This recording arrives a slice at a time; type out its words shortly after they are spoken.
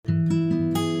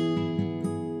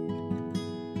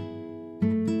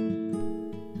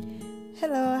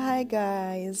Hello, hi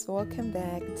guys. Welcome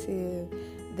back to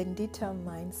the Dita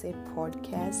Mindset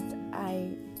podcast.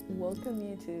 I welcome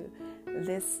you to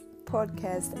this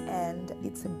podcast, and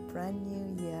it's a brand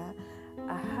new year.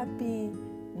 A happy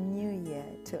new year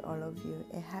to all of you.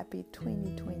 A happy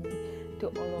 2020 to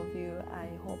all of you. I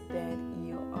hope that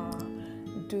you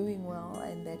are doing well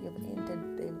and that you've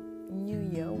entered the new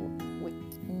year with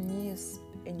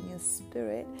a new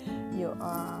spirit. You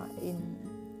are in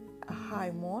a high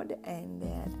mode, and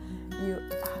that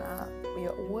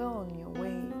you're well on your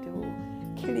way to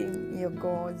killing your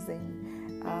goals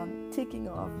and ticking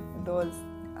off those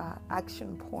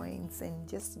action points and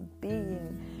just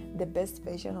being the best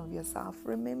version of yourself.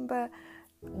 Remember,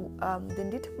 the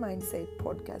Dita Mindset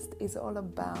podcast is all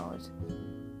about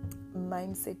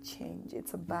mindset change.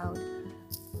 It's about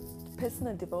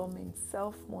personal development,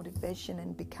 self-motivation,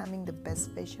 and becoming the best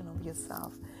version of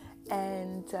yourself.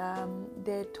 And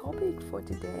the topic for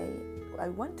today, I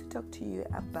want to talk to you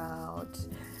about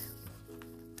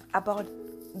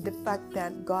the fact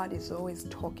that God is always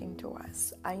talking to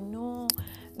us. I know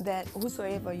that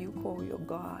whosoever you call your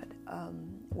God,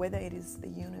 whether it is the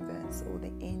universe or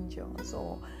the angels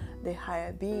or the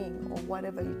higher being or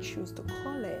whatever you choose to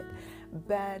call it,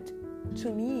 but to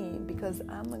me, because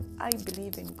I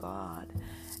believe in God,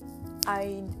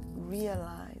 I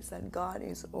realize that God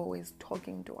is always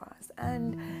talking to us.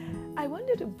 And I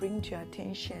wanted to bring to your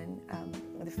attention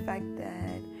the fact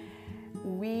that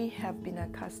we have been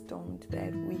accustomed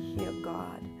that we hear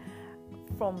God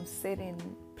from certain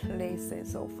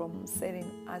places or from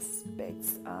certain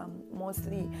aspects.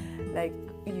 Mostly, like,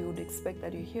 you would expect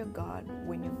that you hear God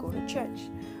when you go to church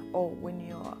or when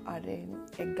you're at a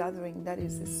gathering that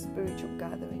is a spiritual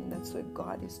gathering. That's where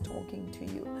God is talking to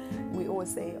you. We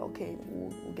always say, okay,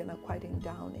 we're gonna quieten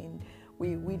down and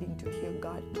we're willing to hear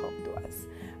God talk to us.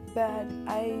 But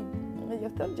a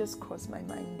thought just crossed my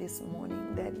mind this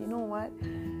morning that, you know what?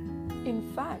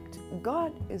 In fact,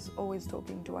 God is always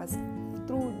talking to us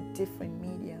through different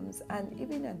mediums. And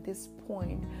even at this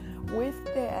point, with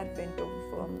the advent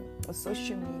of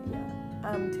social media,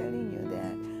 I'm telling you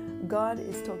that God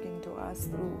is talking to us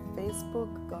through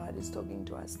Facebook. God is talking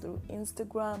to us through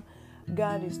Instagram.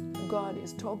 God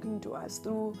is talking to us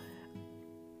through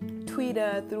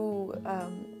Twitter,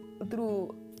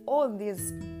 through all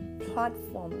these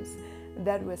platforms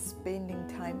that we're spending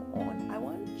time on. I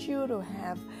want you to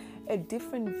have a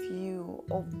different view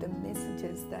of the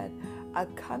messages that are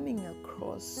coming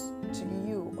across to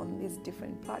you on these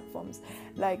different platforms.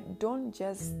 Like, don't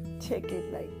just take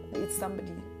it like it's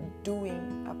somebody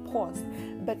doing a post,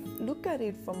 but look at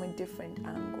it from a different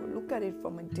angle. Look at it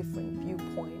from a different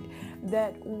viewpoint.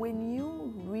 That when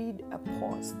you read a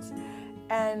post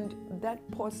and that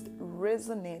post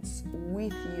resonates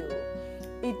with you,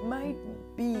 it might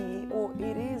be, or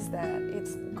it is that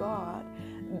it's God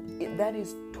that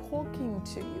is talking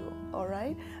to you, all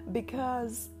right?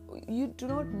 Because you do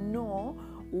not know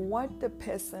what the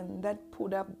person that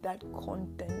put up that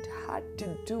content had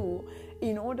to do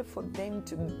in order for them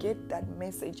to get that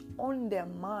message on their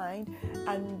mind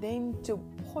and then to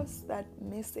post that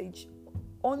message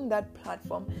on that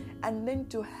platform, and then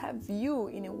to have you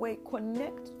in a way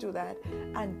connect to that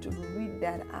and to read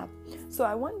that up. So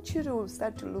I want you to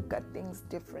start to look at things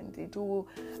differently, to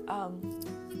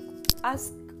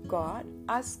ask God,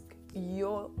 ask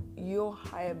your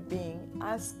higher being,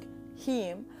 ask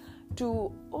Him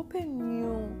to open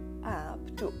you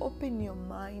up, to open your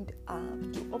mind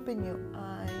up, to open your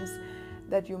eyes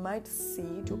that you might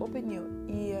see, to open your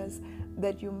ears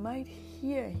that you might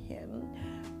hear Him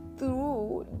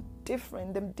through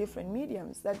different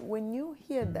mediums. That when you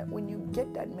hear that, when you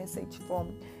get that message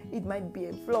from, it might be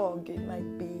a vlog, it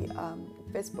might be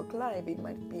Facebook Live, it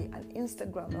might be an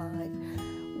Instagram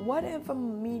Live, whatever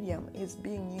medium is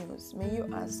being used, may you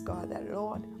ask God that,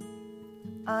 Lord,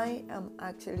 I am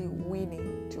actually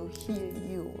willing to hear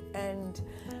you. And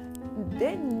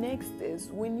then next is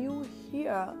when you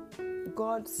hear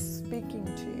God speaking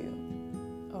to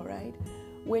you, all right?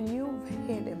 When you've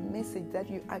heard a message that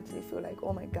you actually feel like,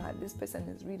 oh my God, this person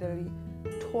is really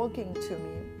talking to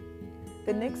me,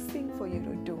 the next thing for you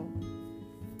to do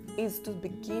is to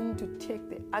begin to take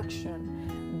the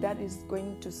action that is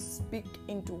going to speak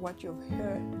into what you've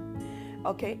heard.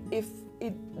 Okay, if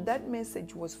that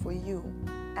message was for you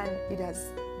and it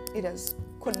has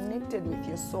connected with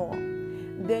your soul,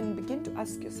 then begin to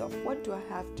ask yourself, what do I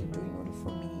have to do in order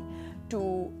for me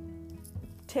to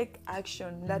take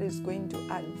action that is going to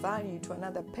add value to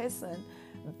another person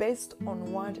based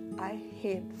on what I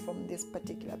heard from this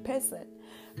particular person?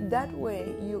 That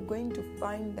way, you're going to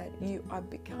find that you are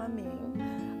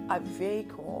becoming a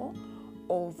vehicle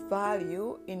or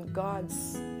value in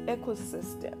God's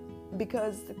ecosystem.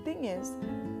 Because the thing is,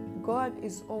 God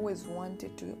is always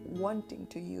wanting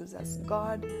to use us.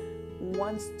 God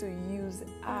wants to use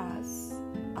us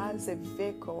as a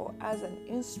vehicle, as an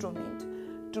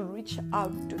instrument to reach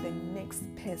out to the next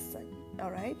person.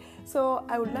 All right. So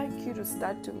I would like you to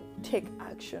start to take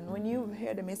action. When you've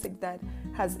heard a message that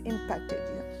has impacted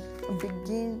you,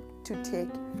 begin to take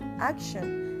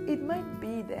action. It might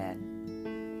be that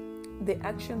the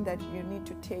action that you need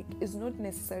to take is not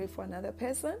necessary for another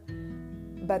person,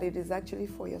 but it is actually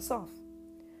for yourself.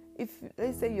 If,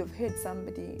 let's say, you've heard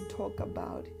somebody talk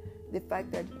about the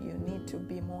fact that you need to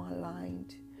be more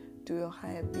aligned to your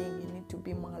higher being, you need to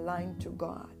be more aligned to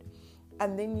God,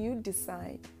 and then you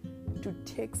decide to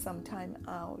take some time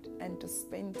out and to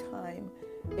spend time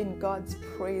in God's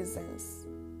presence,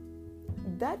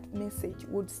 that message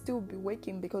would still be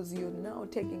working, because you're now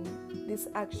taking this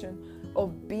action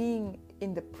of being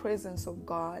in the presence of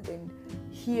God and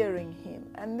hearing Him.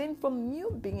 And then from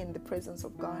you being in the presence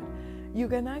of God, you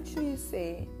can actually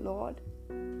say, Lord,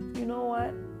 you know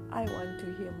what? I want to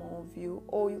hear more of you.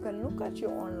 Or you can look at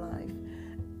your own life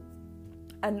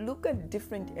and look at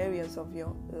different areas of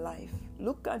your life.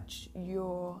 Look at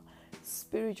your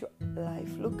spiritual life.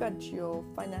 Look at your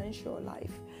financial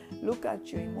life. Look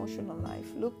at your emotional life.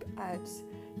 Look at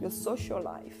your social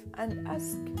life, and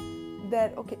ask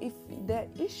that, okay, if there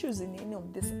are issues in any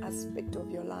of this aspect of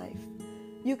your life,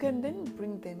 you can then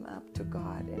bring them up to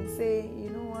God and say, you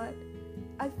know what?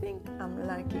 I think I'm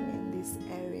lacking in this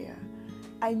area.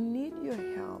 I need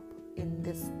your help in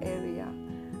this area.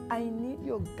 I need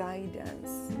your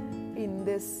guidance in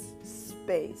this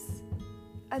space.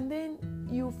 And then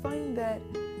you find that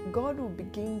God will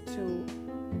begin to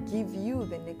give you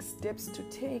the next steps to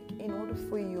take in order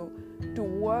for you to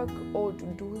work or to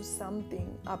do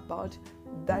something about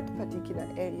that particular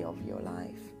area of your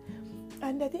life.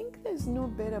 And I think there's no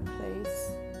better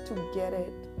place to get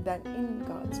it than in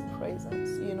God's presence,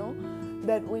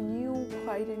 that when you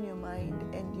quieten your mind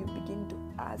and you begin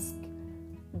to ask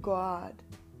God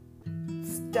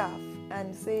stuff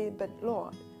and say, but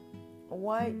Lord,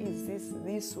 why is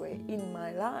this way in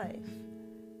my life?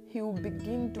 He will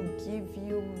begin to give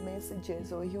you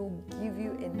messages, or He will give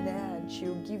you a nudge, He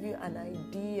will give you an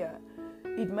idea.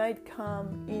 It might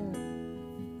come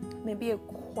in maybe a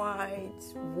quiet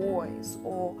voice,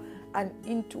 or an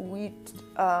intuitive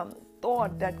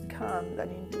thought that comes, an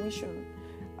intuition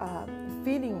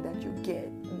feeling that you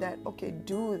get that, okay,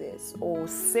 do this or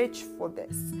search for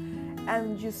this.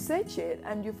 And you search it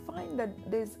and you find that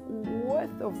there's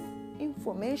worth of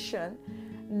information,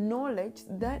 knowledge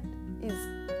that is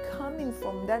coming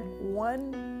from that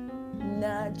one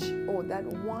nudge or that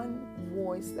one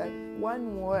voice, that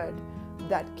one word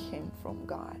that came from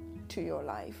God to your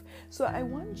life. So I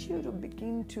want you to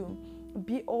begin to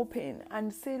be open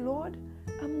and say, Lord,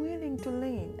 I'm willing to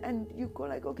lean. And you go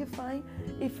like, okay, fine.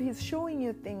 If He's showing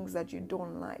you things that you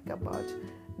don't like about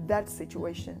that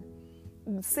situation,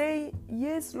 say,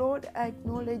 yes, Lord, I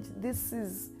acknowledge this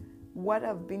is what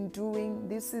I've been doing.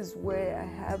 This is where I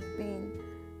have been.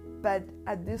 But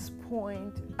at this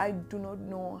point, I do not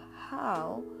know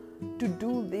how to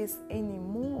do this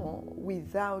anymore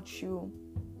without you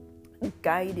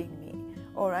guiding me.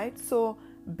 All right? So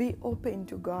be open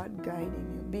to God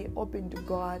guiding you. Be open to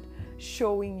God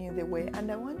showing you the way.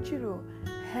 And I want you to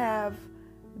have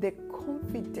the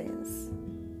confidence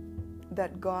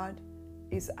that God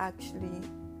is actually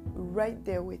right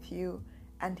there with you,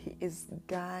 and He is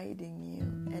guiding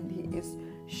you, and He is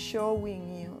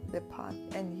showing you the path,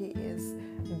 and He is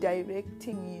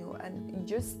directing you. And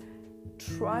just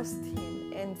trust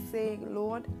Him and say,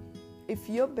 Lord, if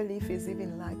your belief is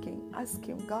even lacking, ask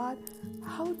Him, God,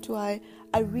 how do I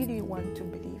really want to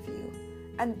believe you.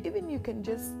 And even you can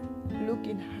just look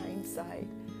in hindsight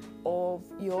of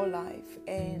your life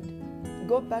and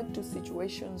go back to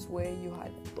situations where you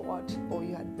had thought or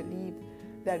you had believed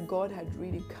that God had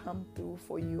really come through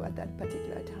for you at that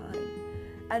particular time.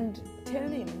 And tell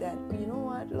Him that, you know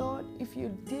what, Lord, if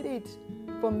you did it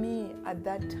for me at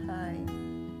that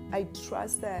time, I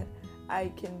trust that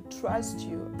I can trust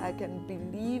you, I can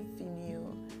believe in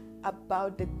you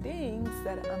about the things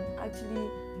that I'm actually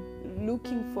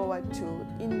looking forward to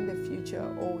in the future,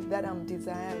 or that I'm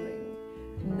desiring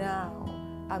now.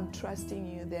 I'm trusting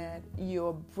you that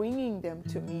you're bringing them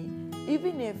to me,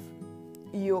 even if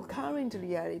your current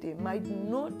reality might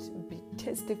not be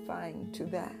testifying to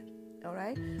that. All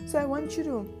right? So I want you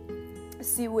to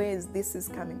see where this is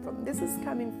coming from. This is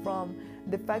coming from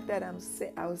the fact that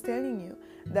I was telling you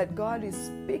that God is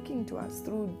speaking to us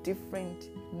through different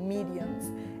mediums.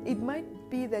 It might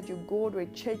be that you go to a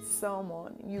church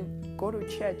sermon, you go to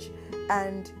church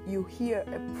and you hear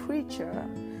a preacher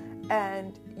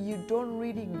and you don't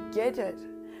really get it.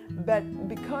 But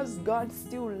because God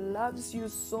still loves you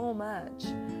so much,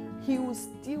 He will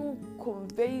still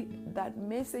convey that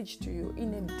message to you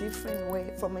in a different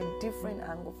way, from a different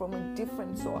angle, from a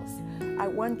different source. I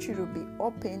want you to be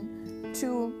open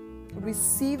to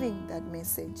receiving that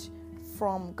message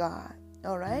from God.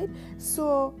 All right?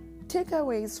 So,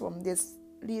 takeaways from this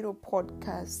little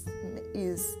podcast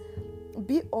is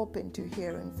be open to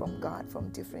hearing from God from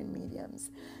different mediums.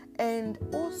 And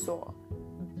also,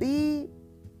 be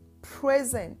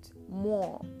present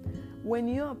more. When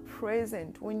you are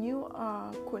present, when you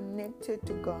are connected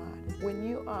to God, when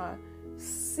you are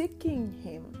seeking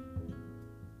Him,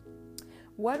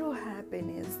 what will happen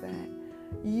is that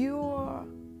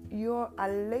your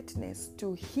alertness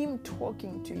to Him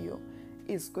talking to you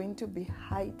is going to be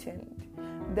heightened,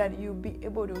 that you'll be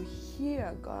able to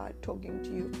hear God talking to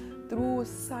you through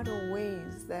subtle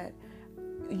ways that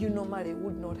you normally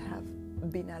would not have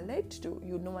been alert to,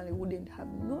 you normally wouldn't have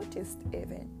noticed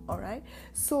even. All right,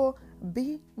 so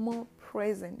be more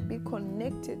present, be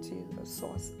connected to the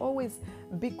source, always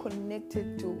be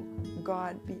connected to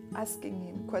God, be asking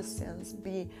Him questions,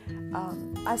 be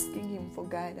asking Him for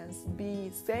guidance, be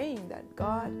saying that,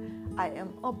 God, I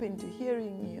am open to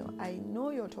hearing you, I know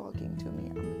you're talking to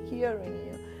me, I'm hearing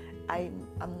you,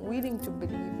 I'm willing to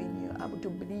believe in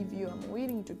you, I'm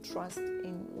willing to trust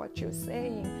in what you're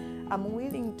saying, I'm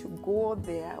willing to go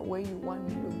there where you want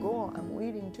me to go, I'm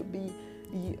willing to be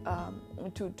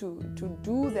to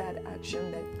do that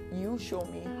action that you show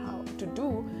me how to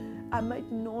do. I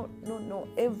might not know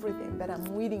everything, but I'm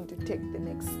willing to take the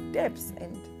next steps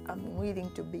and I'm willing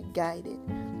to be guided.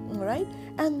 All right,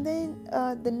 and then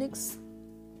the next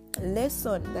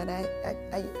lesson that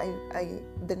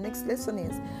the next lesson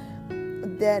is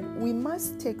that we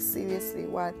must take seriously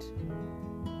what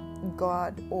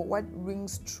God, or what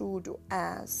rings true to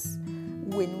us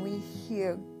when we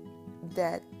hear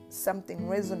that something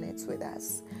resonates with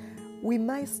us. We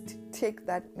must take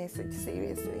that message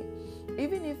seriously,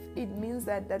 even if it means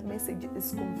that message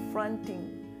is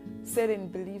confronting certain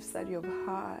beliefs that you've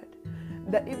heard,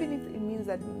 that even if it means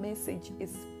that message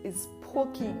is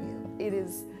poking you, it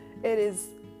is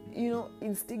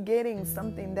instigating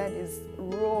something that is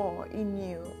raw in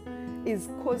you, is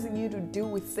causing you to deal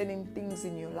with certain things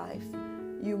in your life.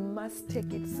 You must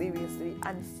take it seriously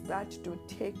and start to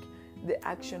take the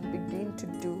action, begin to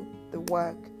do the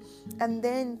work. And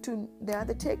then the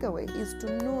other takeaway is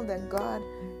to know that God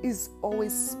is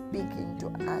always speaking to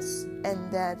us,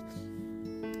 and that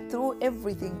through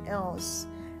everything else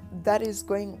that is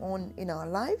going on in our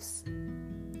lives,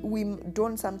 we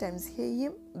don't sometimes hear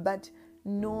Him, but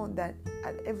know that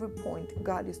at every point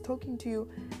God is talking to you,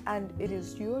 and it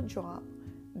is your job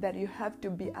that you have to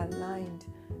be aligned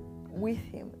with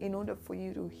Him in order for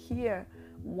you to hear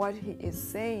what He is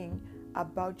saying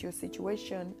about your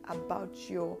situation, about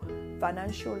your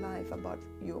financial life, about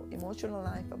your emotional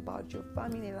life, about your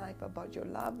family life, about your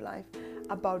love life,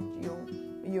 about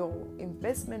your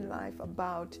investment life,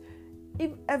 about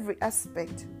every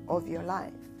aspect of your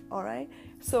life. All right,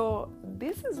 so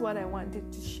this is what I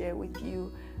wanted to share with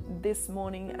you this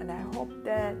morning, and I hope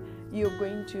that you're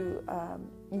going to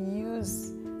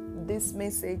use this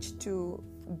message to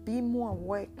be more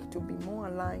awake, to be more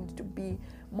aligned, to be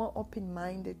more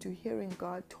open-minded to hearing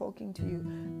God talking to you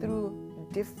through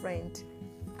different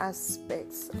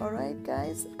aspects. All right,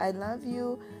 guys, I love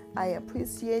you. I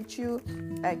appreciate you.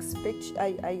 I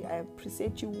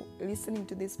appreciate you listening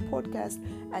to this podcast.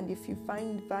 And if you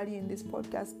find value in this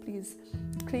podcast, please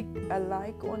click a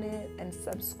like on it and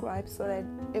subscribe, so that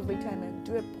every time I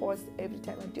do a post, every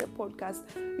time I do a podcast,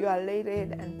 you are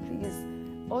alerted. And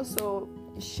please also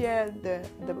share the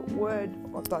word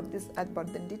about the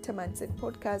Ndita Mindset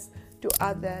podcast to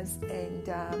others. And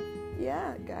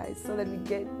guys, so that we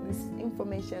get this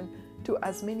information to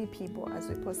as many people as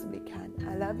we possibly can.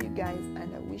 I love you guys,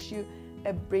 and I wish you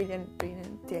a brilliant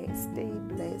day. Stay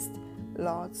blessed.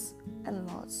 Lots and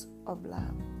lots of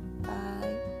love.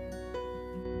 Bye.